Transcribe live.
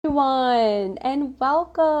everyone, and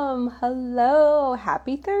welcome. Hello,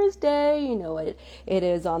 happy Thursday. You know what it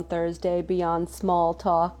is on Thursday, Beyond Small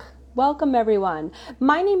Talk. Welcome, everyone.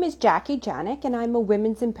 My name is Jackie Janik, and I'm a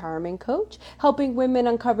women's empowerment coach, helping women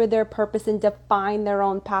uncover their purpose and define their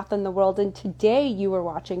own path in the world. And today, you are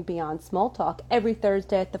watching Beyond Small Talk every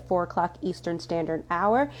Thursday at the 4 o'clock Eastern Standard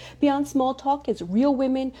Hour. Beyond Small Talk is real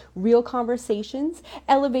women, real conversations,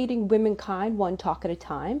 elevating womankind one talk at a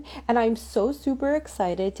time. And I'm so super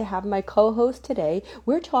excited to have my co-host today.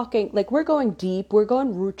 We're going deep. We're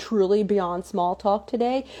going truly beyond small talk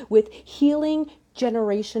today with healing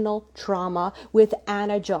generational trauma with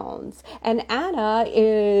Anna Jones. And Anna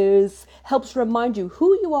helps remind you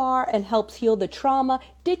who you are and helps heal the trauma,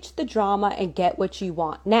 ditch the drama, and get what you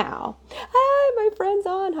want now. Hi, my friend's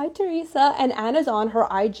on. Hi, Teresa. And Anna's on. Her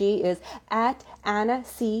IG is at Anna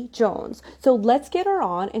C. Jones. So let's get her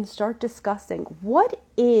on and start discussing what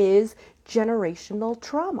is generational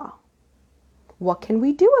trauma. What can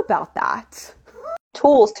we do about that?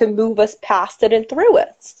 Tools to move us past it and through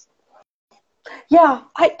it. Yeah,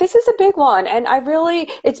 this is a big one, and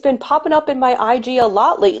it's been popping up in my IG a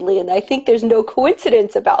lot lately, and I think there's no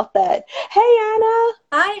coincidence about that. Hey, Anna.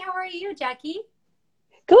 Hi, how are you, Jackie?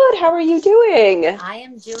 Good, how are you doing? I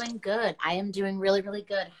am doing good. I am doing really, really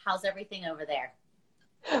good. How's everything over there?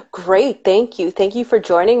 Great, thank you. Thank you for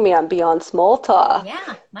joining me on Beyond Small Talk.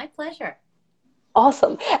 Yeah, my pleasure.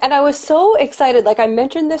 Awesome. And I was so excited. Like I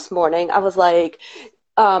mentioned this morning, I was like,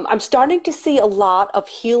 I'm starting to see a lot of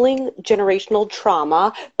healing generational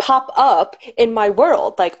trauma pop up in my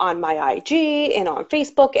world, like on my IG and on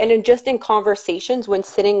Facebook and in conversations when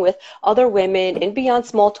sitting with other women in Beyond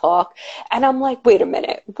Small Talk. And I'm like, wait a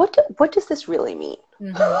minute, what does this really mean?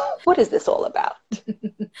 Mm-hmm. What is this all about?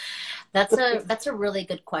 That's a really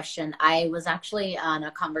good question. I was actually on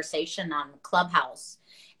a conversation on Clubhouse,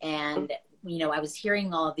 and I was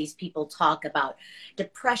hearing all of these people talk about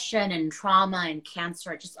depression and trauma and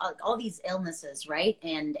cancer, just all these illnesses, right?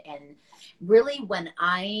 And really when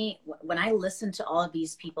I listen to all of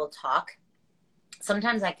these people talk,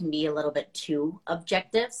 sometimes I can be a little bit too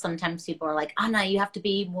objective. Sometimes people are like, Anna, you have to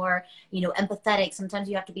be more, empathetic. Sometimes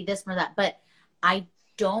you have to be this or that. But I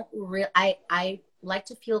don't I like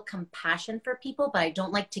to feel compassion for people, but I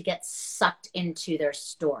don't like to get sucked into their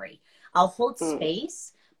story. I'll hold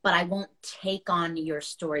space, but I won't take on your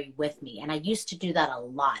story with me. And I used to do that a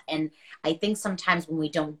lot. And I think sometimes when we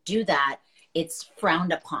don't do that, it's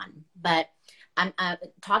frowned upon. But I'm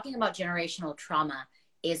talking about generational trauma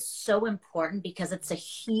is so important because it's a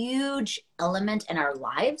huge element in our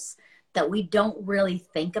lives that we don't really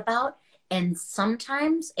think about. And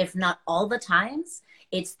sometimes, if not all the times,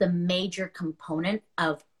 it's the major component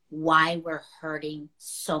of why we're hurting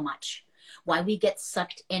so much. Why we get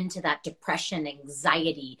sucked into that depression,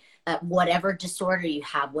 anxiety, whatever disorder you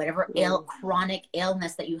have, whatever chronic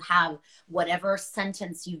illness that you have, whatever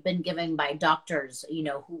sentence you've been given by doctors,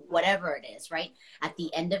 whatever it is, right? At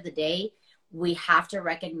the end of the day, we have to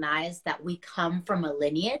recognize that we come from a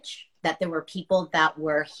lineage, that there were people that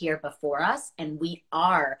were here before us, and we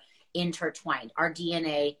are intertwined. Our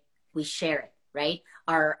DNA, we share it, right?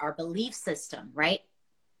 Our belief system, right?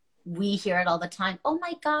 We hear it all the time. Oh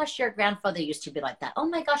my gosh, your grandfather used to be like that. Oh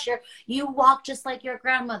my gosh, you walk just like your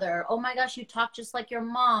grandmother. Oh my gosh, you talk just like your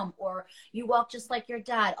mom, or you walk just like your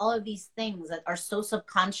dad. All of these things that are so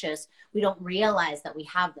subconscious, we don't realize that we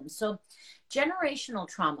have them. So generational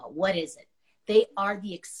trauma, what is it? They are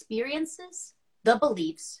the experiences, the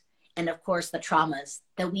beliefs, and of course the traumas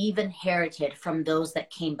that we've inherited from those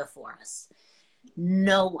that came before us.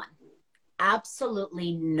 No one,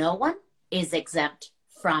 absolutely no one is exempt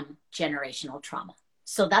from generational trauma.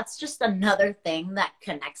 So that's just another thing that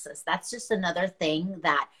connects us. That's just another thing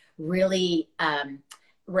that really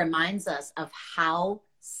reminds us of how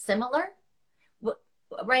similar,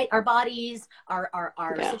 right? Our bodies, our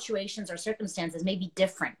situations, our circumstances may be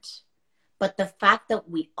different. But the fact that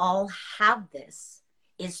we all have this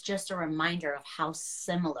is just a reminder of how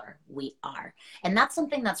similar we are. And that's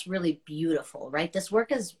something that's really beautiful, right? This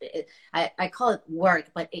work is, I call it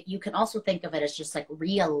work, but you can also think of it as just like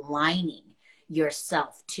realigning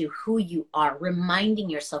yourself to who you are,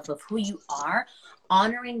 reminding yourself of who you are,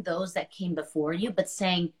 honoring those that came before you, but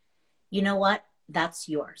saying, you know what, that's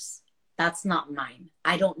yours. That's not mine.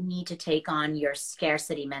 I don't need to take on your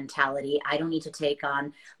scarcity mentality. I don't need to take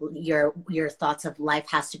on your thoughts of life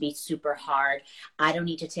has to be super hard. I don't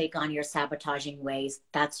need to take on your sabotaging ways.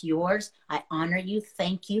 That's yours. I honor you.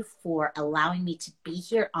 Thank you for allowing me to be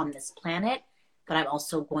here on this planet. But I'm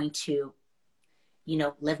also going to,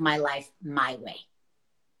 live my life my way.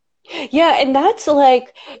 Yeah, and that's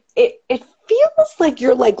like it feels like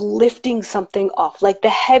you're like lifting something off, like the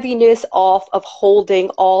heaviness off of holding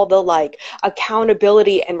all the like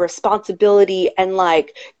accountability and responsibility and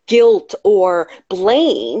like guilt or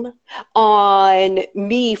blame on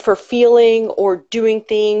me for feeling or doing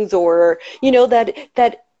things, or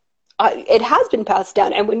that it has been passed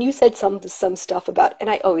down. And when you said some stuff about, and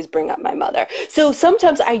I always bring up my mother, so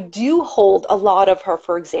sometimes I do hold a lot of her,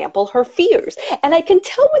 for example, her fears, and I can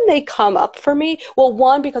tell when they come up for me. Well,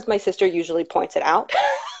 one, because my sister usually points it out.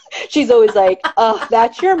 She's always like, "Oh,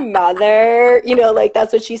 that's your mother," like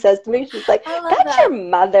that's what she says to me. She's like, I love "That's your that.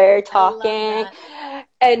 mother I love talking." that.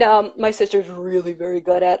 And my sister's really very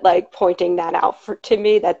good at like pointing that out to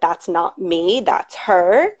me, that that's not me, that's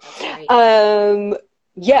her. That's great. Um,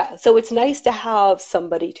 yeah, so it's nice to have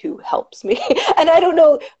somebody who helps me. And I don't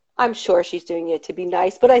know, I'm sure she's doing it to be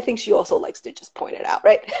nice, but I think she also likes to just point it out,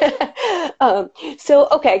 right?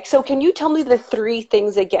 Okay, so can you tell me the three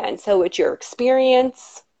things again? So it's your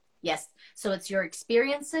experience. Yes. So it's your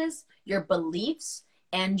experiences, your beliefs,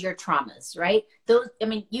 and your traumas, right? Those, I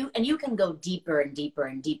mean, you can go deeper and deeper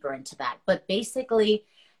and deeper into that. But basically,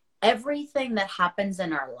 everything that happens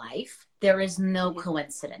in our life, there is no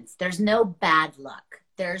coincidence. There's no bad luck.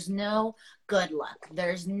 There's no good luck.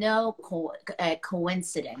 There's no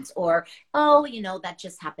coincidence or, oh, that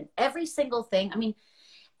just happened. Every single thing. I mean,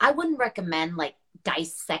 I wouldn't recommend like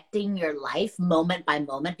dissecting your life moment by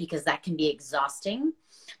moment because that can be exhausting.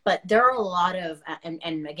 But there are a lot of,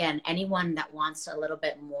 and again, anyone that wants a little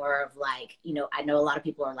bit more of like, I know a lot of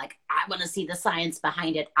people are like, I want to see the science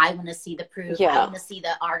behind it. I want to see the proof. I Yeah. want to see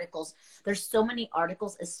the articles. There's so many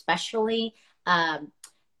articles, especially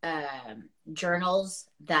journals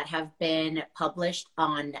that have been published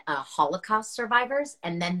on Holocaust survivors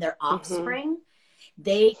and then their Hmm. offspring.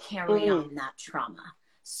 They carry Mm. on that trauma.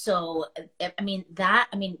 So,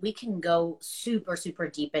 we can go super, super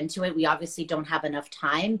deep into it. We obviously don't have enough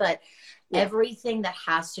time, but Yeah. everything that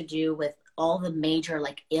has to do with all the major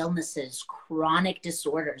like illnesses, chronic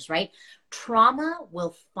disorders, right? Trauma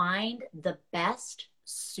will find the best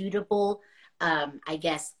suitable,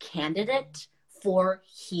 candidate for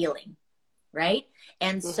healing, right?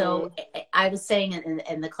 And Hmm. so I was saying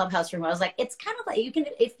in the clubhouse room, I was like, it's kind of like you can,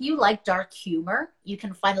 if you like dark humor, you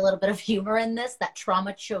can find a little bit of humor in this, that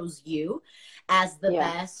trauma chose you as the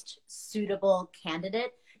Yeah. best suitable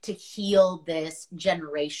candidate to heal this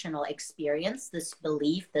generational experience, this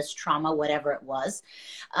belief, this trauma, whatever it was.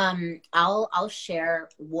 I'll share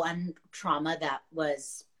one trauma that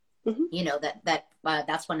was, Hmm.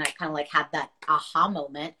 that's when I kind of like had that aha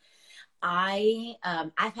moment.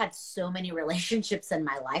 I've had so many relationships in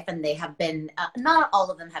my life, and they have been not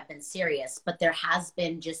all of them have been serious, but there has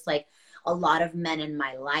been just like a lot of men in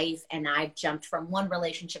my life, and I've jumped from one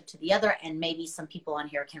relationship to the other, and maybe some people on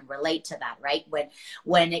here can relate to that, right?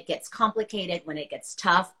 When it gets complicated, when it gets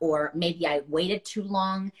tough, or maybe I waited too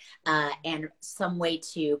long, and some way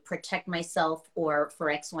to protect myself or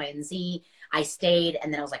for X, Y, and Z, I stayed,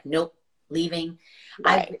 and then I was like, nope, leaving.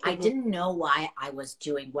 Right. I Hmm. didn't know why I was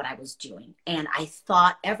doing what I was doing. And I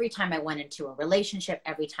thought every time I went into a relationship,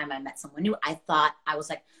 every time I met someone new, I was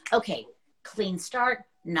like, okay, clean start,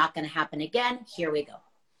 not going to happen again. Here we go.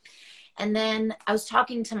 And then I was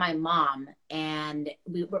talking to my mom, and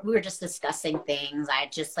we were just discussing things. I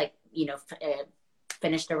had just like,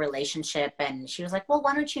 finished a relationship, and she was like, well,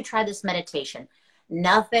 why don't you try this meditation?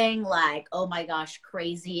 Nothing like, oh my gosh,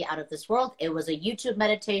 crazy out of this world. It was a YouTube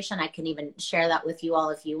meditation. I can even share that with you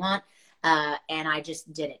all if you want. And I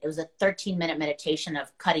just did it. It was a 13-minute meditation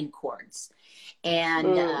of cutting cords.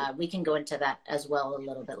 And Mm. we can go into that as well a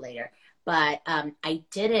little bit later. But I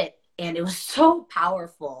did it, and it was so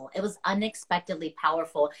powerful. It was unexpectedly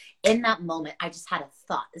powerful. In that moment, I just had a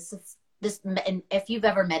thought. And if you've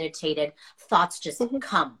ever meditated, thoughts just Hmm.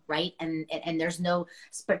 come, right? And there's no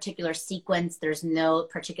particular sequence, there's no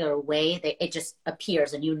particular way that it just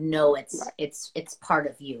appears, and Right. it's part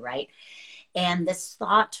of you, right? And this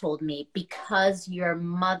thought told me, because your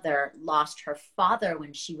mother lost her father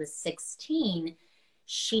when she was 16,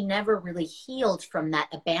 she never really healed from that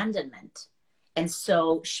abandonment. And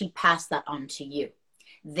so she passed that on to you.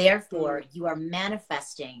 Mm. Therefore, you are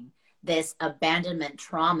manifesting this abandonment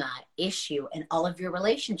trauma issue in all of your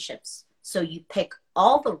relationships. So you pick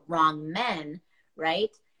all the wrong men, right?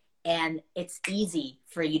 And it's easy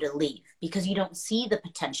for you to leave because you don't see the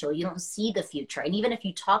potential, you don't see the future. And even if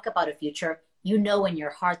you talk about a future, you know in your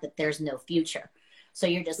heart that there's no future. So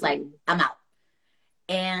you're just like, Mm. I'm out.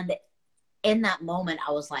 And in that moment,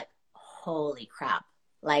 I was like, holy crap.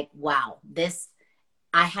 Like, wow,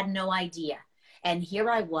 I had no idea. And here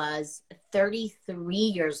I was, 33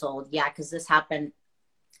 years old. Yeah, because this happened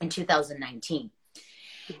in 2019.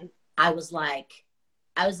 Mhm. I was like,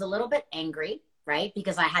 I was a little bit angry, right?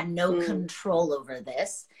 Because I had no control over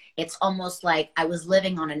this. It's almost like I was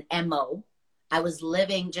living on an MO. I was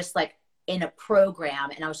living just like in a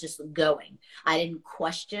program, and I was just going. I didn't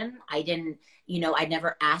question. I didn't, I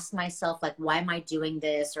never asked myself, like, why am I doing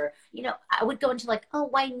this? Or, I would go into like, oh,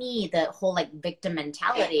 why me? The whole like victim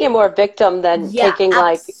mentality. Yeah, more victim than taking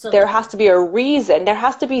like, there has to be a reason. There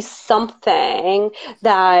has to be something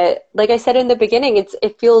that, like I said in the beginning,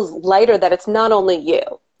 it feels lighter that it's not only you.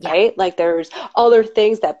 Right? Like there's other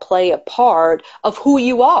things that play a part of who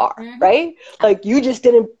you are, right? Like you just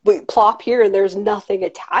didn't plop here and there's nothing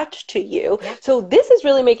attached to you. So this is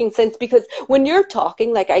really making sense, because when you're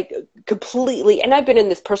talking, like I completely, and I've been in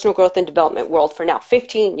this personal growth and development world for now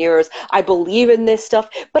 15 years. I believe in this stuff,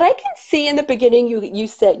 but I can see in the beginning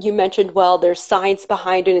you mentioned, well, there's science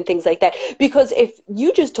behind it and things like that. Because if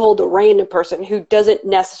you just told a random person who doesn't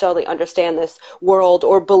necessarily understand this world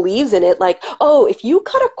or believes in it, like, oh, if you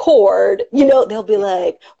cut a cord, they'll be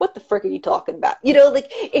like, what the frick are you talking about? Like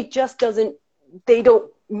it just doesn't, they don't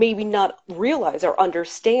maybe not realize or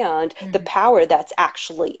understand the power that's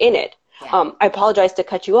actually in it. I apologize to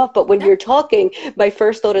cut you off, but when you're talking, my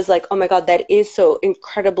first thought is like, oh my God, that is so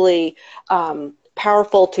incredibly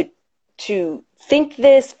powerful to think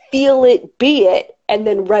this, feel it, be it. And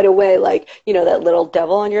then right away, like, that little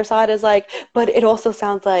devil on your side is like, but it also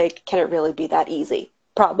sounds like, can it really be that easy?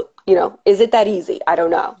 Probably, is it that easy? I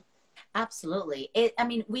don't know. Absolutely.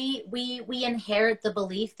 We inherit the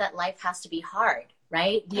belief that life has to be hard,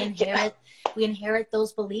 right? We inherit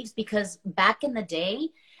those beliefs because back in the day,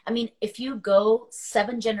 if you go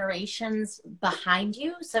 7 generations behind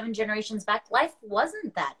you, 7 generations back, life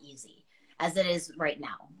wasn't that easy as it is right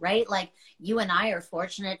now, right? Like you and I are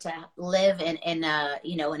fortunate to live in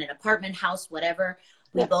an apartment house, whatever.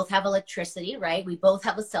 We both have electricity, right? We both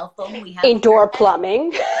have a cell phone. We have indoor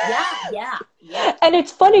plumbing. Yeah. And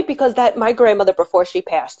it's funny because my grandmother, before she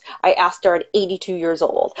passed, I asked her at 82 years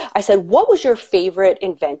old, I said, what was your favorite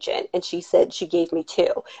invention? And she said, she gave me 2.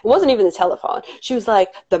 It wasn't even the telephone. She was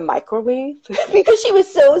like, the microwave, because she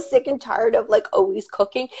was so sick and tired of like always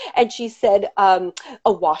cooking. And she said, a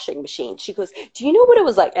washing machine. She goes, do you know what it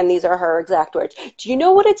was like? And these are her exact words. Do you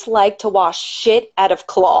know what it's like to wash shit out of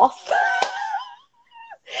cloth?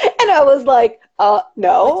 And I was like,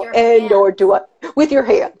 no, and nor do I, with your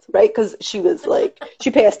hands, right? Because she was like, she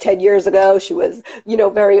passed 10 years ago. She was,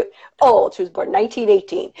 very old. She was born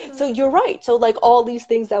 1918. So you're right. So like all these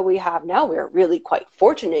things that we have now, we're really quite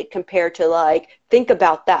fortunate compared to like, think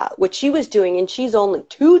about that, what she was doing. And she's only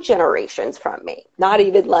 2 generations from me, not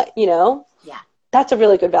even like, Yeah. That's a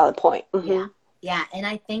really good valid point. Yeah. Yeah. And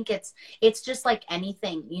I think it's just like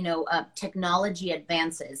anything, technology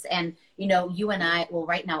advances and, you and I, well,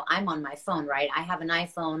 right now I'm on my phone, right? I have an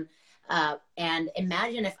iPhone. And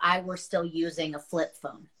imagine if I were still using a flip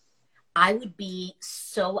phone, I would be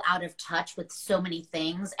so out of touch with so many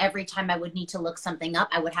things. Every time I would need to look something up,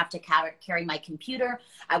 I would have to carry my computer.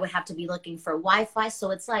 I would have to be looking for Wi-Fi. So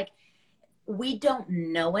it's like, we don't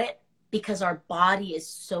know it, because our body is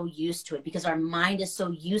so used to it, because our mind is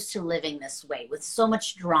so used to living this way with so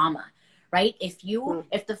much drama, right? If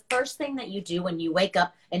the first thing that you do when you wake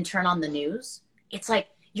up and turn on the news, it's like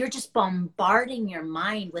you're just bombarding your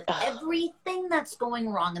mind with everything that's going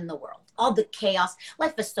wrong in the world, all the chaos.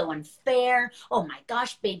 Life is so unfair. Oh my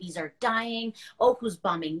gosh, babies are dying. Oh, who's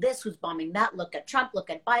bombing this? Who's bombing that? Look at Trump, look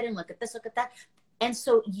at Biden, look at this, look at that. And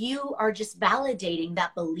so you are just validating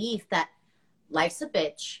that belief that life's a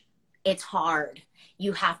bitch. It's hard.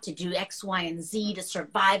 You have to do X, Y, and Z to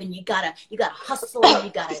survive, and you gotta hustle, and you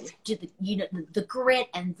gotta do the grit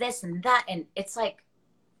and this and that. And it's like,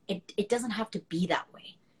 it doesn't have to be that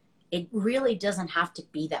way. It really doesn't have to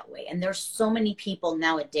be that way. And there's so many people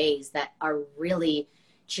nowadays that are really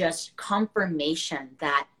just confirmation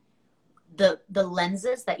that the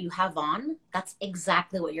lenses that you have on, that's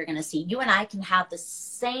exactly what you're going to see. You and I can have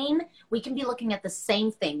we can be looking at the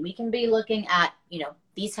same thing. We can be looking at,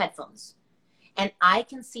 these headphones, and I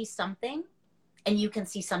can see something and you can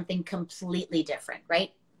see something completely different,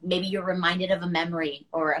 right? Maybe you're reminded of a memory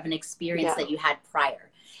or of an experience that you had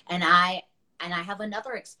prior. And I have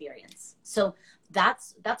another experience. So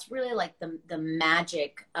that's really like the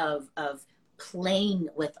magic of playing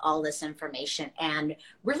with all this information and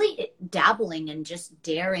really dabbling and just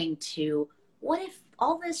daring to, what if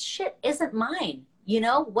all this shit isn't mine?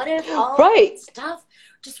 What if all this stuff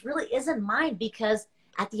just really isn't mine? Because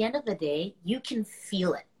at the end of the day, you can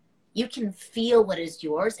feel it. You can feel what is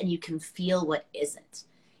yours and you can feel what isn't.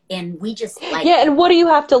 And we just like... Yeah, and what do you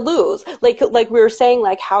have to lose? Like we were saying,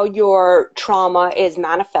 like how your trauma is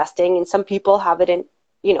manifesting, and some people have it in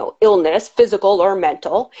illness, physical or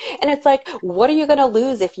mental. And it's like, what are you going to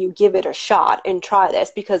lose if you give it a shot and try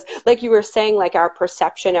this? Because like you were saying, like our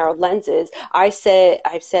perception, our lenses, I've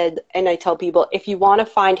said, and I tell people, if you want to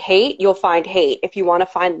find hate, you'll find hate. If you want to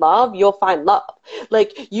find love, you'll find love.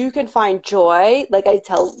 Like you can find joy. Like I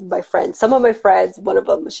tell my friends, some of my friends, one of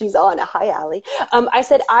them, she's on a hi, Allie. I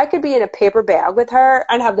said I could be in a paper bag with her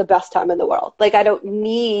and have the best time in the world. Like I don't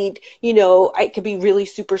need, I could be really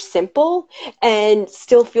super simple and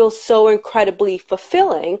still feel so incredibly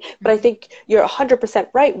fulfilling. But I think you're 100%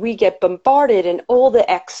 right. We get bombarded and all the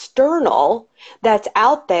external that's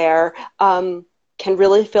out there can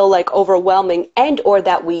really feel like overwhelming and or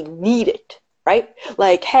that we need it. Right?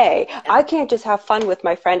 Like, hey, I can't just have fun with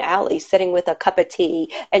my friend Allie sitting with a cup of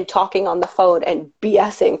tea and talking on the phone and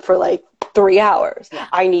BSing for like 3 hours. Yeah.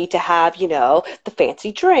 I need to have, the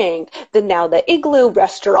fancy drink, now the Igloo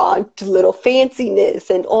restaurant, little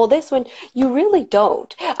fanciness and all this when you really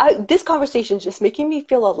don't. This conversation is just making me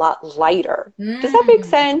feel a lot lighter. Does that make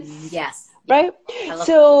sense? Yes. Right?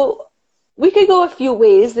 So we could go a few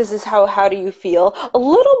ways. This is how do you feel? A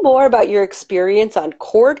little more about your experience on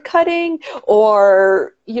cord cutting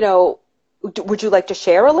or, would you like to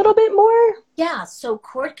share a little bit more? Yeah, so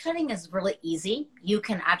cord cutting is really easy. You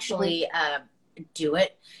can actually do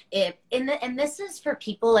it. And this is for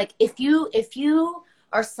people like if you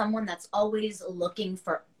are someone that's always looking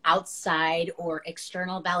for outside or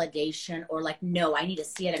external validation or like, no, I need to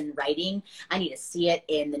see it in writing. I need to see it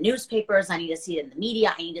in the newspapers. I need to see it in the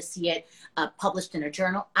media. I need to see it published in a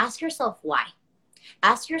journal. Ask yourself why.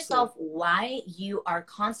 Ask yourself why you are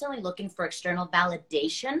constantly looking for external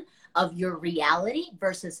validation of your reality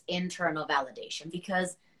versus internal validation,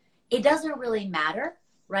 because it doesn't really matter,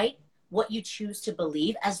 right? What you choose to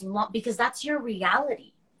believe because that's your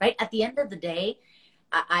reality, right? At the end of the day,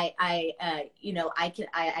 I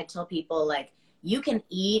tell people like you can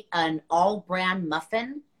eat an all brand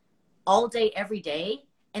muffin all day, every day.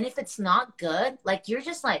 And if it's not good, like you're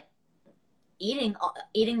just like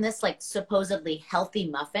eating this like supposedly healthy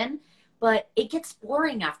muffin, but it gets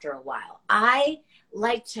boring after a while. I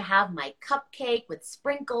like to have my cupcake with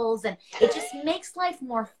sprinkles and it just makes life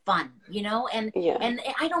more fun, and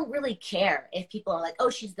I don't really care if people are like, oh,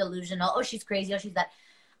 she's delusional, oh, she's crazy, oh, she's that.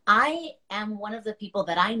 I am one of the people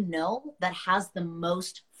that I know that has the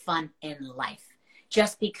most fun in life,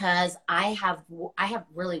 just because I have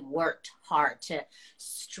really worked hard to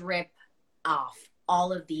strip off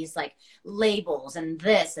all of these like labels and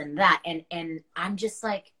this and that. And I'm just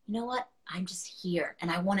like, you know what? I'm just here and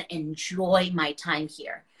I want to enjoy my time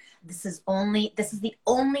here. This is the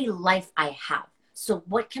only life I have. So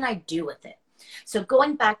what can I do with it? So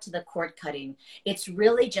going back to the cord cutting, it's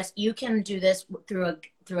really just, you can do this through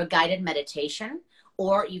a guided meditation,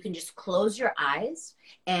 or you can just close your eyes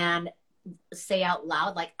and say out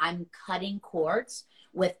loud, like, I'm cutting cords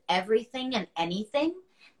with everything and anything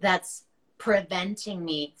that's preventing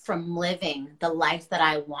me from living the life that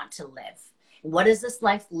I want to live. What does this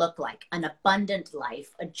life look like? An abundant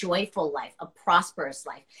life, a joyful life, a prosperous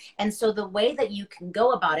life. And so the way that you can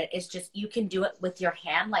go about it is just, you can do it with your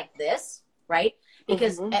hand like this, right?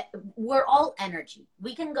 Because we're all energy.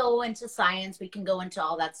 We can go into science. We can go into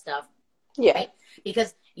all that stuff. Yeah. Right?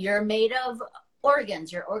 Because you're made of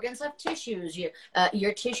organs. Your organs have tissues.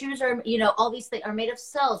 Your tissues are, all these things are made of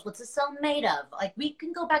cells. What's a cell made of? Like, we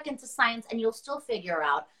can go back into science and you'll still figure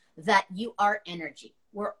out that you are energy.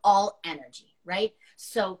 We're all energy, right?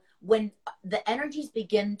 So when the energies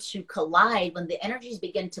begin to collide, when the energies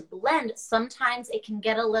begin to blend, sometimes it can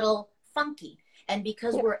get a little funky. And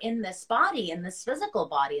because we're in this body, in this physical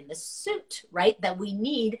body, in this suit, right, that we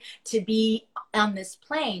need to be on this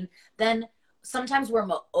plane, then sometimes we're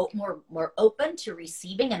more open to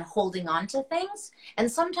receiving and holding on to things.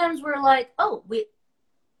 And sometimes we're like, oh,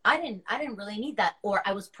 I didn't really need that, or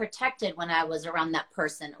I was protected when I was around that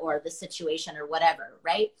person or the situation or whatever,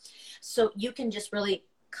 right? So you can just really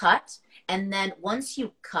cut, and then once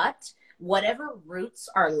you cut, whatever roots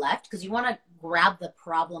are left, because you want to grab the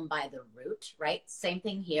problem by the root, right? Same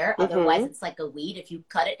thing here. Otherwise, it's like a weed. If you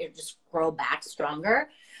cut it, it'll just grow back stronger.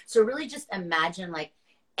 So really just imagine like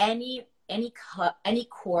any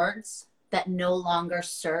cords that no longer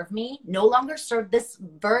serve me, no longer serve this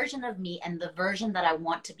version of me and the version that I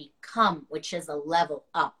want to become, which is a level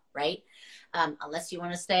up, right? Unless you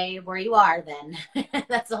want to stay where you are, then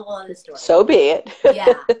that's a whole other story. So be it.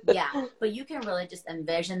 Yeah. But you can really just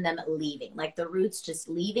envision them leaving, like the roots just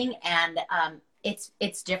leaving. And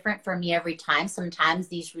it's different for me every time. Sometimes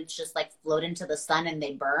these roots just like float into the sun and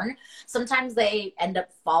they burn. Sometimes they end up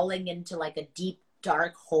falling into like a deep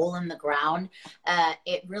dark hole in the ground.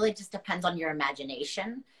 It really just depends on your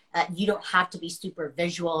imagination. You don't have to be super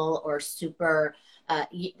visual or super,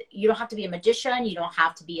 you don't have to be a magician. You don't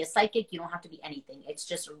have to be a psychic. You don't have to be anything. It's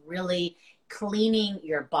just really cleaning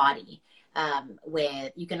your body. A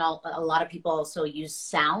lot of people also use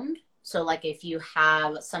sound. So like if you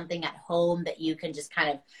have something at home that you can just kind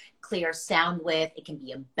of clear sound with, it can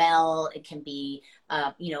be a bell, it can be,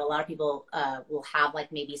 a lot of people will have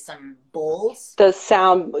like maybe some bowls. The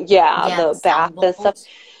sound, Yeah, the the bath sound and stuff. bowls.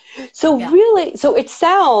 So Yeah. really, so it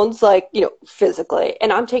sounds like, physically,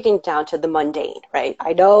 and I'm taking it down to the mundane, right?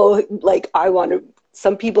 I know, like,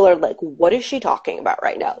 some people are like, what is she talking about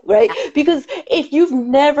right now, right? Yeah. Because if you've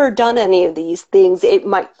never done any of these things, it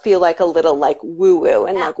might feel like a little like woo-woo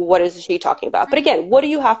and Yeah. like, what is she talking about? But again, what do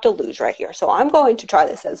you have to lose right here? So I'm going to try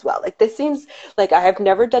this as well. Like, this seems like I have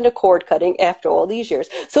never done a cord cutting after all these years.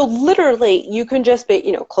 So literally, you can just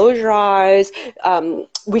be, close your eyes.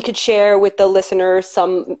 We could share with the listeners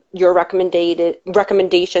some your recommended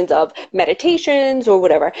recommendations of meditations or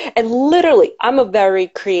whatever. And literally, I'm a very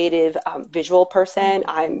creative visual person.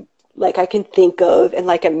 I'm like I can think of and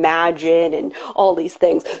like imagine and all these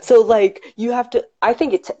things. So like I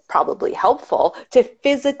think it's probably helpful to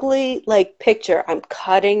physically like picture I'm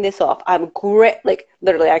cutting this off. Like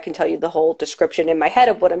literally I can tell you the whole description in my head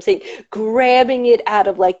of what I'm saying, grabbing it out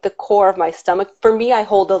of like the core of my stomach. For me, I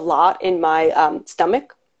hold a lot in my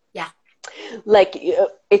stomach. Yeah. Like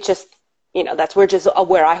it's just that's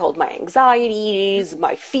where I hold my anxieties,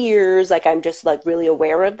 my fears. Like I'm just like really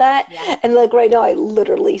aware of that. Yeah. And like right now I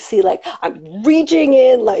literally see like I'm reaching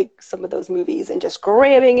in like some of those movies and just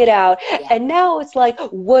grabbing it out. Yeah. And now it's like,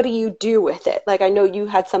 what do you do with it? Like I know you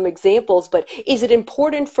had some examples, but is it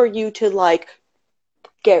important for you to like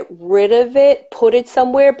get rid of it, put it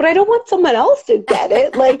somewhere? But I don't want someone else to get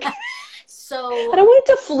it. Like So I don't want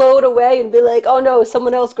it to float away and be like, oh no,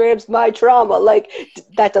 someone else grabs my trauma. Like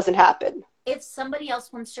that doesn't happen. if somebody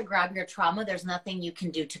else wants to grab your trauma, there's nothing you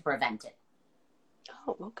can do to prevent it.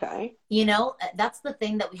 Oh, okay. That's the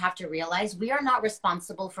thing that we have to realize. We are not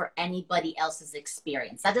responsible for anybody else's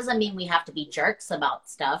experience. That doesn't mean we have to be jerks about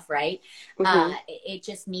stuff, right? Mm-hmm. It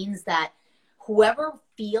just means that whoever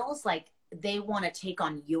feels like they want to take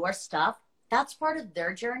on your stuff, that's part of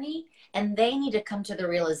their journey. And they need to come to the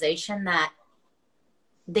realization that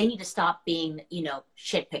they need to stop being,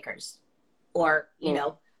 shit pickers or,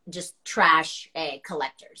 just trash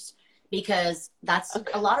collectors. Because that's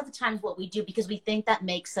a lot of the times what we do, because we think that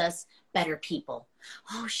makes us better people.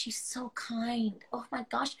 Oh, she's so kind. Oh my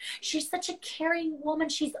gosh, she's such a caring woman.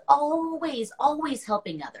 She's always, always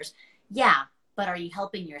helping others. Yeah, but are you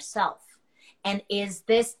helping yourself? And is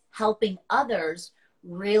this helping others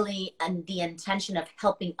really and the intention of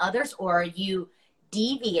helping others, or are you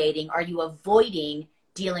deviating? Are you avoiding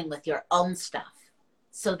dealing with your own stuff?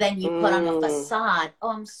 So then you put on a facade. Oh,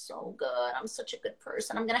 I'm so good. I'm such a good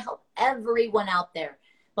person. I'm going to help everyone out there.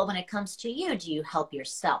 But when it comes to you, do you help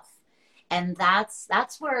yourself? And that's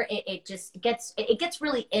where it gets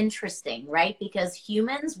really interesting, right? Because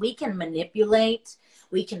humans, we can manipulate,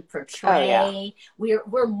 we can portray, Oh, yeah.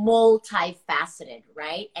 we're multifaceted,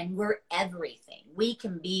 right? And we're everything. We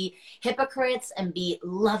can be hypocrites and be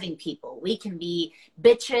loving people. We can be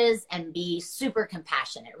bitches and be super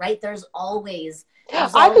compassionate, right?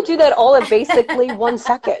 I could do that all in basically 1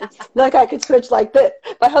 second. Like I could switch like this.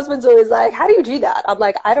 My husband's always like, how do you do that? I'm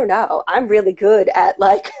like, I don't know. I'm really good at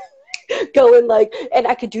like going like, and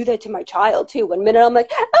I could do that to my child too. 1 minute I'm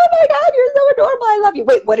like, oh my God, you're so adorable. I love you.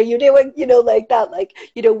 Wait, what are you doing? Like that. Like,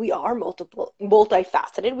 we are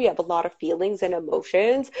multifaceted. We have a lot of feelings and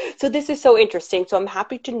emotions. So this is so interesting. So I'm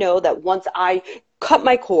happy to know that once I cut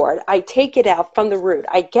my cord, I take it out from the root,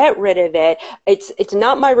 I get rid of it. It's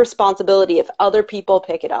not my responsibility if other people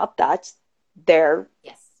pick it up. That's their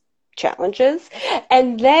yes. challenges.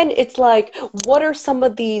 And then it's like, what are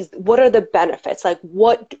the benefits? Like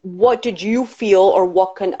what did you feel, or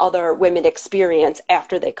what can other women experience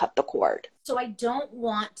after they cut the cord? So I don't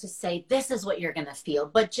want to say this is what you're going to feel,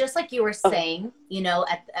 but just like you were saying,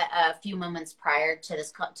 at a few moments prior to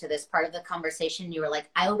this part of the conversation, you were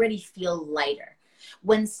like, I already feel lighter.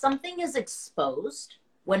 When something is exposed,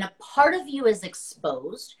 when a part of you is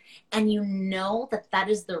exposed, and you know that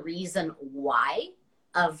is the reason why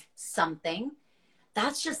of something,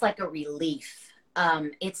 that's just like a relief.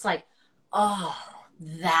 It's like, oh,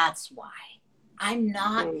 that's why. I'm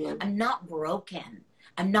not broken.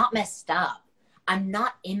 I'm not messed up. I'm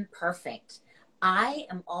not imperfect. I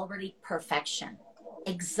am already perfection.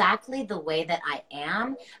 Exactly the way that I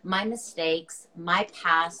am. My mistakes, my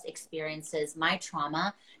past experiences, my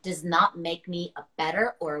trauma does not make me a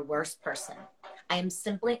better or a worse person. I am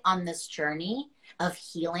simply on this journey of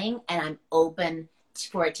healing, and I'm open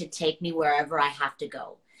for it to take me wherever I have to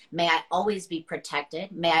go. May I always be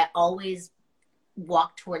protected. May I always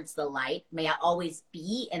walk towards the light. May I always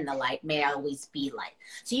be in the light. May I always be light.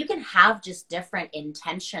 So you can have just different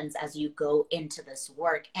intentions as you go into this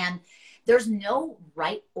work. And there's no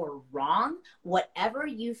right or wrong. Whatever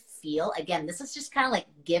you feel, again, this is just kind of like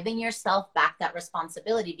giving yourself back that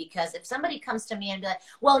responsibility, because if somebody comes to me and be like,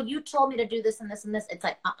 well, you told me to do this and this and this, it's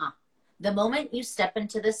like, The moment you step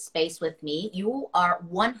into this space with me, you are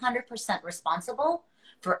 100% responsible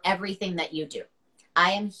for everything that you do.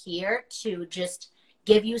 I am here to just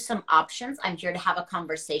give you some options. I'm here to have a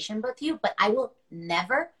conversation with you, but I will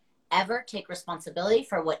never, ever take responsibility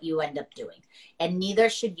for what you end up doing. And neither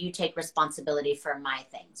should you take responsibility for my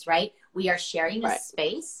things, right? We are sharing a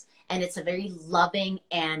space, and it's a very loving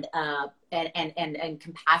and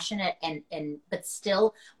compassionate and but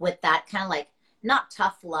still with that kind of like, not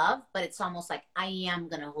tough love, but it's almost like, I am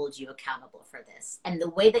going to hold you accountable for this. And the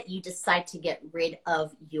way that you decide to get rid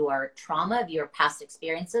of your trauma, of your past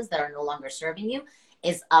experiences that are no longer serving you,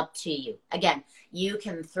 is up to you. Again, you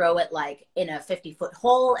can throw it like in a 50-foot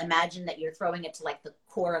hole. Imagine that you're throwing it to like the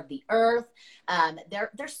core of the earth.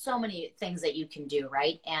 There's so many things that you can do,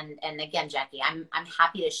 right? And again, Jackie, I'm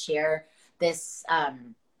happy to share this,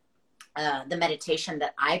 the meditation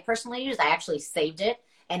that I personally use. I actually saved it.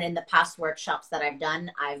 And in the past workshops that I've done,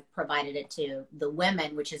 I've provided it to the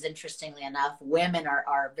women, which is, interestingly enough, women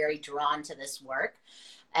are very drawn to this work.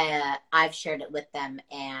 I've shared it with them,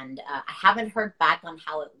 and I haven't heard back on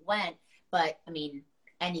how it went, but I mean,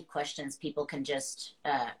 any questions, people can just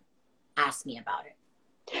ask me about it.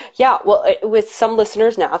 Yeah, well, with some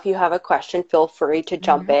listeners now, if you have a question, feel free to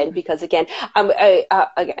jump in, because again,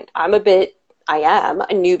 I am a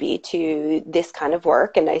newbie to this kind of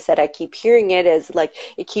work. And I said, I keep hearing it as like,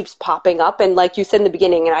 it keeps popping up. And like you said in the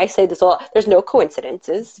beginning, and I say this all, there's no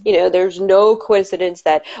coincidences, there's no coincidence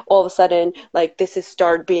that all of a sudden, like, this has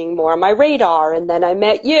started being more on my radar. And then I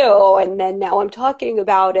met you, and then now I'm talking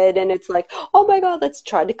about it. And it's like, oh my God, let's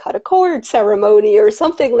try to cut a cord ceremony or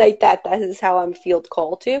something like that. That is how I'm feel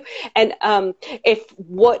called to. And if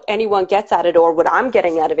what anyone gets at it, or what I'm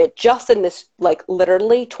getting out of it, just in this, like,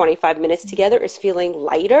 literally 25 minutes together, is feeling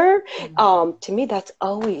lighter. To me, that's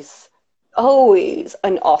always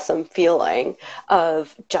an awesome feeling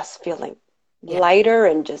of just feeling lighter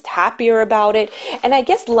and just happier about it. And I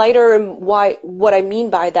guess lighter, and what I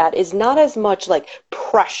mean by that is not as much like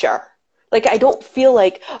pressure. Like, I don't feel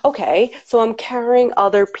like, okay, so I'm carrying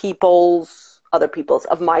other people's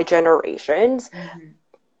of my generation's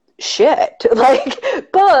shit, like,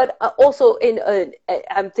 but also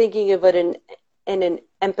I'm thinking of it in an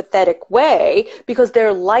empathetic way, because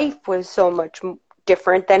their life was so much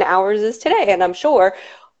different than ours is today. And I'm sure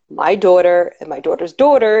my daughter and my daughter's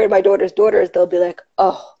daughter and my daughter's daughters, they'll be like,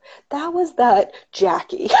 oh, that was that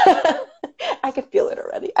Jackie. I could feel it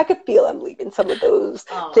already. I could feel I'm leaving some of those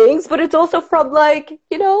things, but it's also from, like,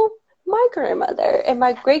 my grandmother and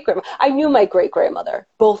my great-grandmother. I knew my great-grandmother,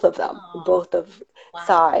 both of them, both of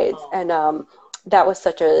sides. And that was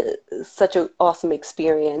such an awesome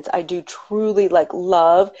experience. I do truly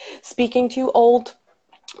love speaking to old,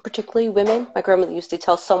 particularly women. My grandmother used to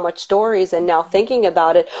tell so much stories, and now thinking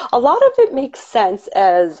about it, a lot of it makes sense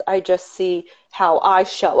as I just see how I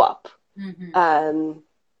show up.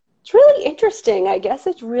 It's really interesting. I guess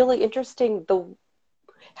it's really interesting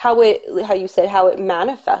how it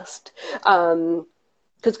manifests.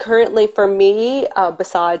 Because currently for me,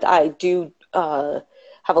 besides I do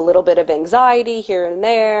have a little bit of anxiety here and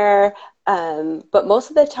there, but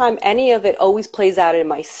most of the time, any of it always plays out in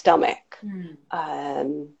my stomach. I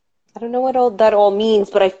don't know what that all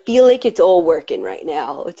means, but I feel like it's all working right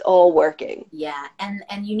now. It's all working. Yeah,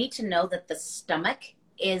 and you need to know that the stomach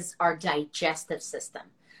is our digestive system.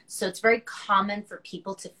 So it's very common for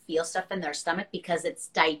people to feel stuff in their stomach because it's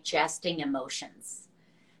digesting emotions.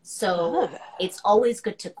 So it's always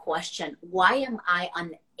good to question, why am I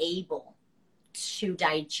unable to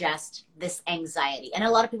digest this anxiety? And a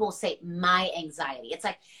lot of people will say, my anxiety. It's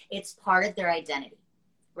like, it's part of their identity,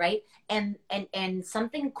 right? And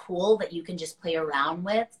something cool that you can just play around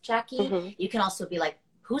with, Jackie, you can also be like,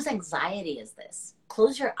 whose anxiety is this?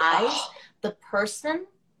 Close your eyes. The person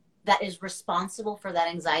that is responsible for that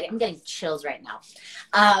anxiety, I'm getting chills right now.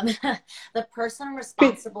 The person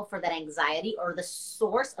responsible for that anxiety, or the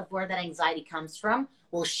source of where that anxiety comes from,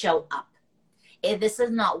 will show up. This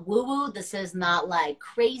is not woo-woo. This is not like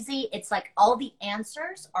crazy. It's like all the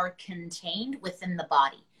answers are contained within the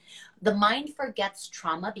body. The mind forgets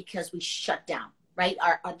trauma because we shut down. right?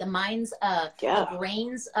 The mind's, the Yeah.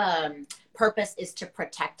 brain's purpose is to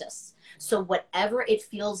protect us. So whatever it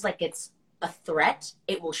feels like it's a threat,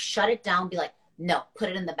 it will shut it down, be like, no, put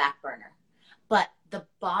it in the back burner. But the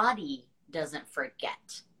body doesn't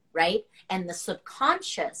forget, right? And the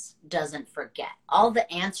subconscious doesn't forget. All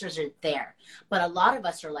the answers are there. But a lot of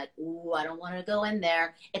us are like, ooh, I don't want to go in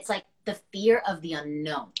there. It's like the fear of the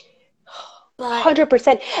unknown. But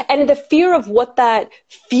 100%. And the fear of what that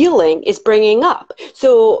feeling is bringing up.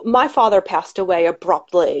 So my father passed away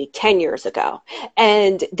abruptly 10 years ago.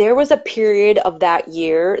 And there was a period of that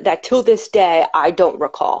year that till this day, I don't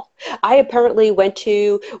recall. I apparently went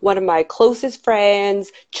to one of my closest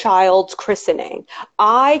friends' child's christening.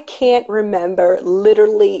 I can't remember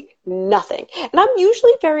literally nothing. And I'm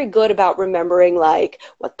usually very good about remembering like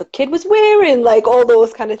what the kid was wearing, like all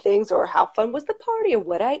those kind of things, or how fun was the party, or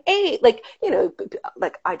what I ate. Like,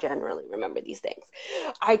 like I generally remember these things.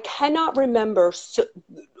 I cannot remember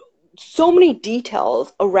so many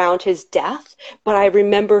details around his death, but I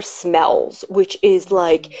remember smells, which is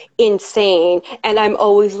like insane. And I'm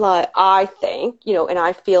always like, I think, and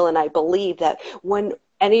I feel and I believe that when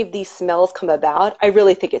any of these smells come about, I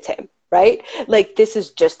really think it's him. Right? Like this is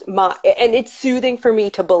just and it's soothing for me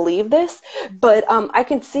to believe this, but I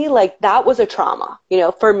can see like that was a trauma,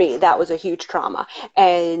 for me, that was a huge trauma.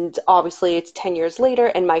 And obviously it's 10 years later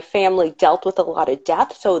and my family dealt with a lot of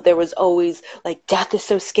death. So there was always like, death is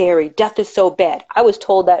so scary. Death is so bad. I was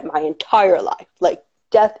told that my entire life, like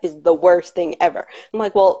death is the worst thing ever. I'm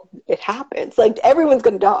like, well, it happens. Like everyone's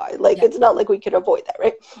going to die. Like, yeah, it's not like we could avoid that.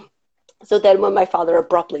 Right. So then when my father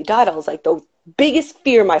abruptly died, I was like, the biggest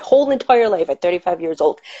fear my whole entire life at 35 years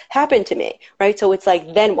old happened to me, right? So it's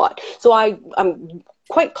like, then what? So I'm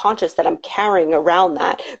quite conscious that I'm carrying around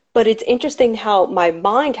that. But it's interesting how my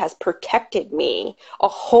mind has protected me a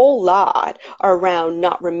whole lot around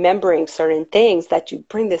not remembering certain things that you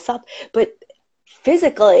bring this up. But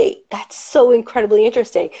physically, that's so incredibly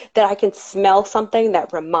interesting that I can smell something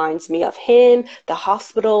that reminds me of him, the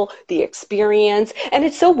hospital, the experience. And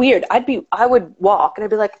it's so weird. I would walk and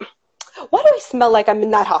I'd be like, why do I smell like I'm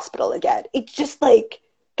in that hospital again? It's just like,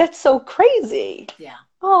 that's so crazy. yeah,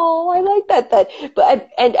 Oh, I like that. But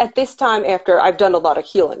and at this time, after I've done a lot of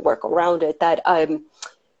healing work around it, that I'm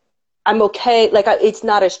okay. Like it's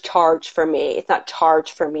not as charged for me. It's not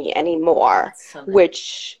charged for me anymore, that's so good.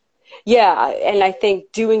 which, yeah. And I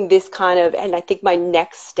think doing this kind of, and I think my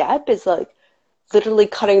next step is like literally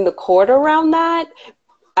cutting the cord around that,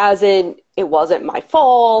 as in it wasn't my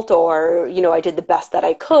fault, or I did the best that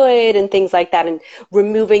I could and things like that, and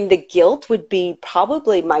removing the guilt would be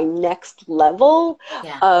probably my next level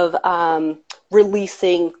Yeah, of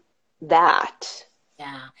releasing that.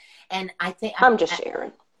 yeah. And I think, I'm just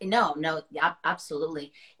sharing. no, no,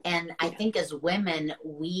 absolutely. And I Yeah. think as women,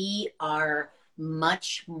 we are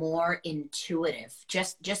much more intuitive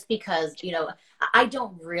just because, I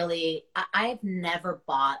don't really, I've never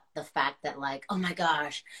bought the fact that like, oh my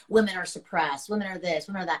gosh, women are suppressed, women are this,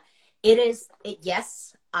 women are that.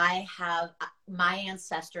 Yes, I have, my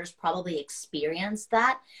ancestors probably experienced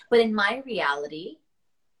that, but in my reality,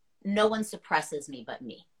 no one suppresses me but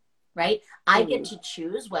me, right? I get Mm. to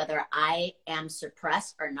choose whether I am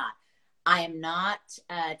suppressed or not. I am not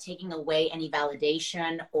taking away any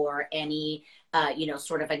validation or any,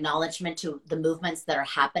 sort of acknowledgement to the movements that are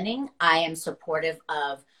happening. I am supportive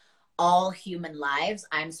of all human lives.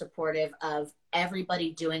 I'm supportive of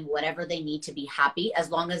everybody doing whatever they need to be happy, as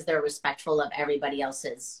long as they're respectful of everybody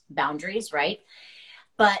else's boundaries, right?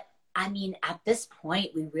 But I mean, at this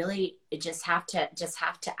point, we really just have to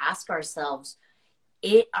ask ourselves,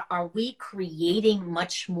 are we creating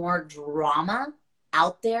much more drama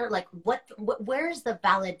out there? Like where is the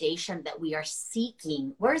validation that we are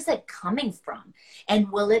seeking? Where is it coming from? And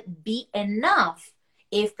will it be enough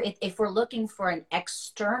if we're looking for an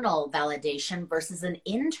external validation versus an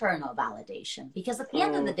internal validation? Because at the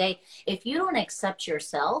end of the Mm. day, if you don't accept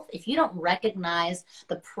yourself, if you don't recognize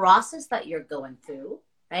the process that you're going through,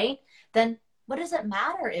 right, then what does it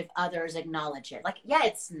matter if others acknowledge it? Like, yeah,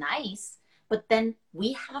 it's nice, but then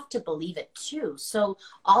we have to believe it too. So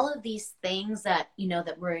all of these things that,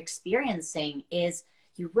 that we're experiencing is,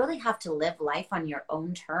 you really have to live life on your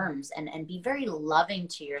own terms, and be very loving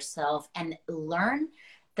to yourself, and learn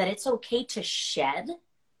that it's okay to shed,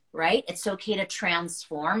 right? It's okay to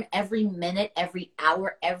transform every minute, every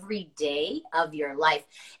hour, every day of your life.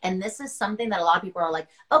 And this is something that a lot of people are like,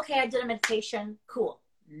 okay, I did a meditation. Cool.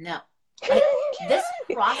 No, Like this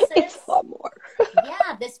It's process, a lot more.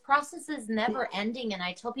 yeah, this process is never ending. And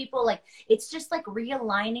I tell people, like, it's just like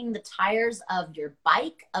realigning the tires of your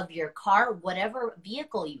bike, of your car, whatever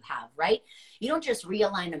vehicle you have, right? You don't just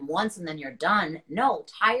realign them once and then you're done. No,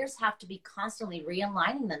 tires have to be constantly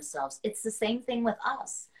realigning themselves. It's the same thing with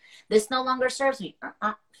us. This no longer serves me.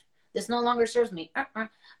 This no longer serves me.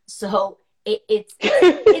 So it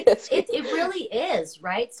really is,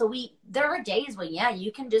 right? So there are days when, yeah,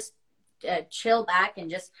 you can just chill back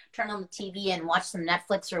and just turn on the TV and watch some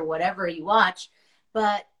Netflix or whatever you watch.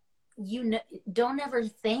 But don't ever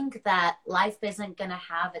think that life isn't going to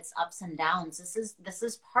have its ups and downs. This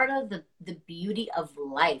is part of the beauty of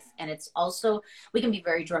life. And it's also, we can be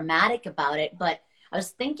very dramatic about it, but I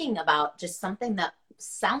was thinking about just something that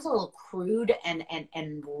sounds a little crude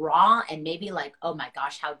and raw and maybe like, oh my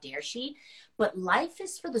gosh, how dare she? But life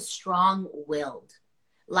is for the strong-willed.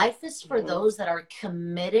 Life is for those that are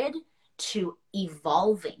committed to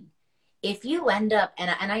evolving. If you end up, and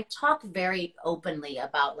I talk very openly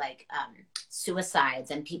about like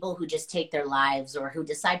suicides and people who just take their lives or who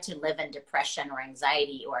decide to live in depression or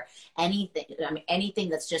anxiety or anything, I mean, anything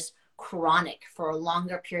that's just chronic for a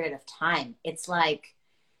longer period of time. It's like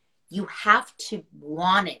you have to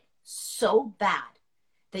want it so bad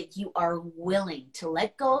that you are willing to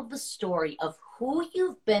let go of the story of who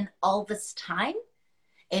you've been all this time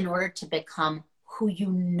in order to become who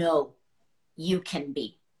you know you can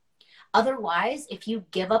be. Otherwise, if you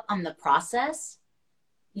give up on the process,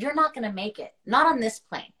 you're not going to make it. Not on this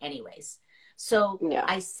plane, anyways. So yeah.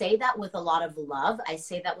 I say that with a lot of love. I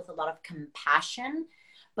say that with a lot of compassion.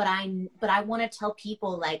 But I want to tell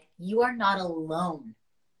people, like, you are not alone.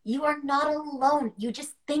 You are not alone. You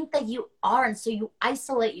just think that you are. And so you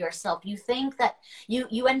isolate yourself. You think that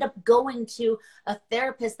you end up going to a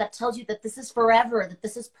therapist that tells you that this is forever, that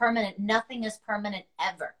this is permanent. Nothing is permanent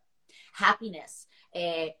ever. Happiness,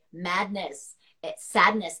 madness,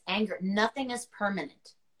 sadness, anger, nothing is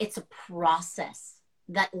permanent. It's a process.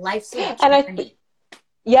 That life's a journey.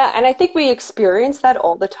 And I think we experience that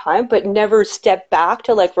all the time, but never step back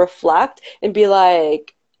to like reflect and be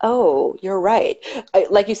like, oh, you're right.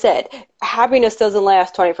 Like you said, happiness doesn't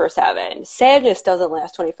last 24/7. Sadness doesn't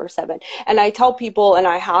last 24/7. And I tell people, and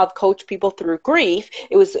I have coached people through grief.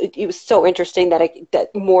 It was so interesting that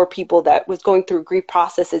more people that was going through grief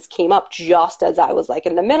processes came up just as I was like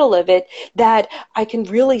in the middle of it, that I can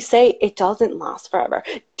really say it doesn't last forever.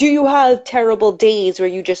 Do you have terrible days where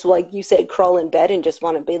you just, like you said, crawl in bed and just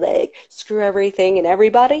want to be like, screw everything and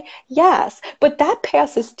everybody? Yes, but that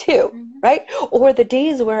passes too, right? Or the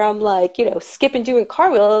days where I'm like, skipping doing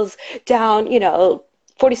cartwheels down,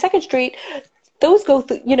 42nd Street, those go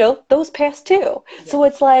through, those pass too. Yeah. So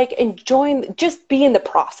it's like enjoying, just be in the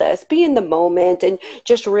process, be in the moment, and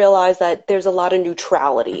just realize that there's a lot of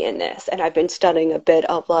neutrality in this. And I've been studying a bit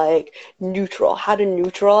of like how to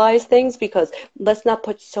neutralize things, because let's not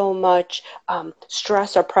put so much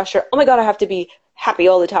stress or pressure. Oh my God, I have to be happy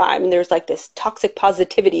all the time. And there's like this toxic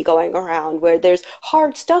positivity going around where there's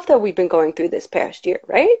hard stuff that we've been going through this past year,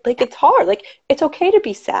 right? Like it's hard. Like it's okay to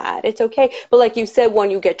be sad. It's okay. But like you said,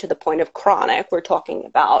 when you get to the point of chronic, we're talking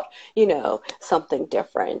about, something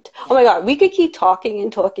different. Oh my God, we could keep talking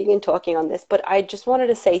and talking and talking on this, but I just wanted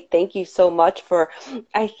to say thank you so much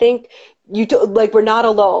I think we're not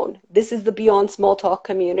alone. This is the Beyond Small Talk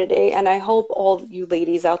community, and I hope all you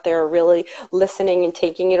ladies out there are really listening and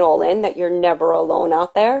taking it all in, that you're never alone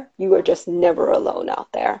out there. You are just never alone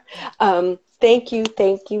out there. Thank you.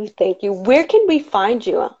 Where can we find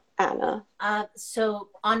you, Anna? So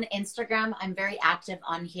on Instagram, I'm very active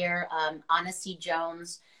on here. Anna C.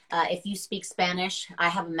 Jones. If you speak Spanish, I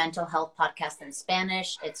have a mental health podcast in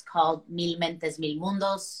Spanish. It's called Mil Mentes, Mil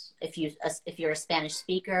Mundos. If you're a Spanish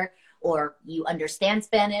speaker, or you understand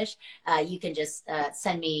Spanish, you can just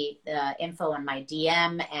send me the info on my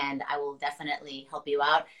DM, and I will definitely help you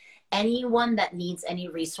out. Anyone that needs any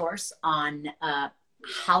resource on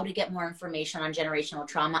how to get more information on generational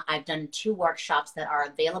trauma, I've done 2 workshops that are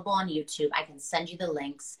available on YouTube. I can send you the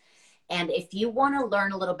links. And if you want to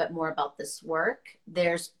learn a little bit more about this work,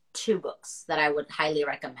 there's 2 books that I would highly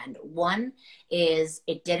recommend. One is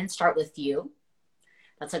It Didn't Start With You.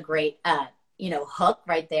 That's a great hook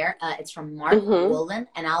right there. It's from Mark Woolen,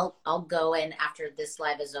 and I'll go in after this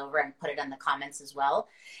live is over and put it in the comments as well.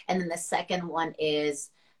 And then the second one is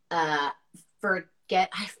I forget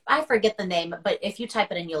the name, but if you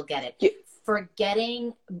type it in, you'll get it.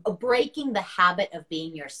 Breaking the Habit of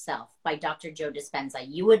Being Yourself by Dr. Joe Dispenza.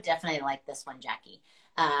 You would definitely like this one, Jackie.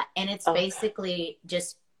 And it's basically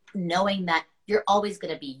just knowing that you're always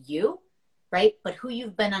going to be you, right? But who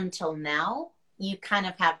you've been until now, you kind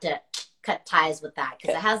of have to cut ties with that,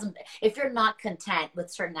 because it hasn't, if you're not content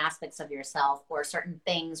with certain aspects of yourself or certain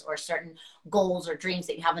things or certain goals or dreams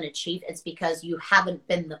that you haven't achieved, it's because you haven't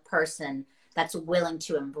been the person that's willing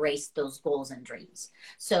to embrace those goals and dreams.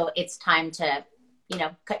 So it's time to, you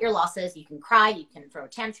know, cut your losses. You can cry, you can throw a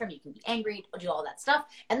tantrum, you can be angry, do all that stuff,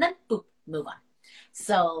 and then boop, move on.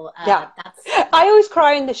 So I always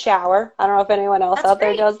cry in the shower. I don't know if anyone else out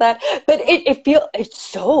there does that, but it's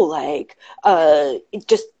so like it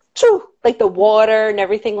just true, like the water and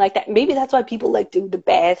everything like that. Maybe that's why people like do the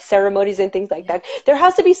bath ceremonies and things like that. There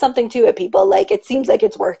has to be something to it. People like, it seems like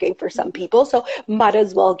it's working for some people, so might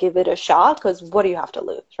as well give it a shot, because what do you have to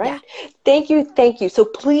lose, right? Thank you. So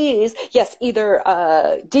please, yes, either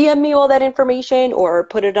DM me all that information or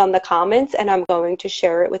put it on the comments, and I'm going to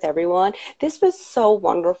share it with everyone. This was so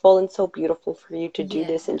wonderful and so beautiful for you to do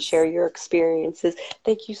this and share your experiences.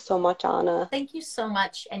 Thank you so much, Anna. Thank you so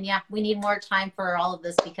much. And yeah, we need more time for all of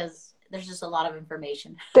this, because there's just a lot of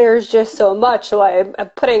information. There's just so much. So I'm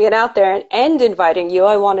putting it out there and inviting you.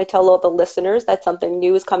 I want to tell all the listeners that something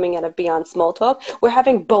new is coming out of Beyond Small Talk. We're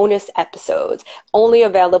having bonus episodes only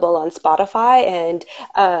available on Spotify and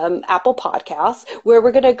Apple Podcasts, where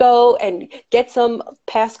we're going to go and get some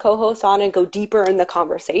past co-hosts on and go deeper in the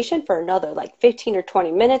conversation for another like 15 or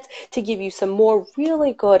 20 minutes to give you some more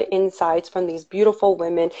really good insights from these beautiful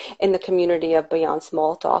women in the community of Beyond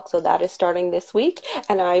Small Talk. So that is starting this week.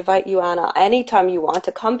 And I invite you, Anna, anytime you want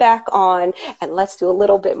to come back on, and let's do a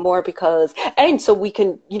little bit more, and so we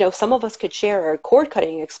can, you know, some of us could share our cord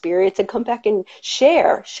cutting experience and come back and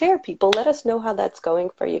share people. Let us know how that's going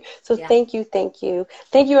for you. So thank you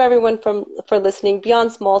everyone for listening.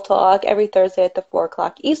 Beyond Small Talk every Thursday at the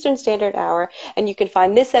 4:00 Eastern Standard Hour, and you can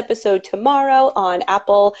find this episode tomorrow on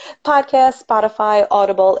Apple Podcasts, Spotify,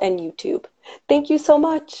 Audible, and YouTube. Thank you so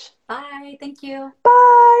much. Bye. Thank you.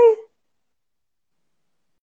 Bye.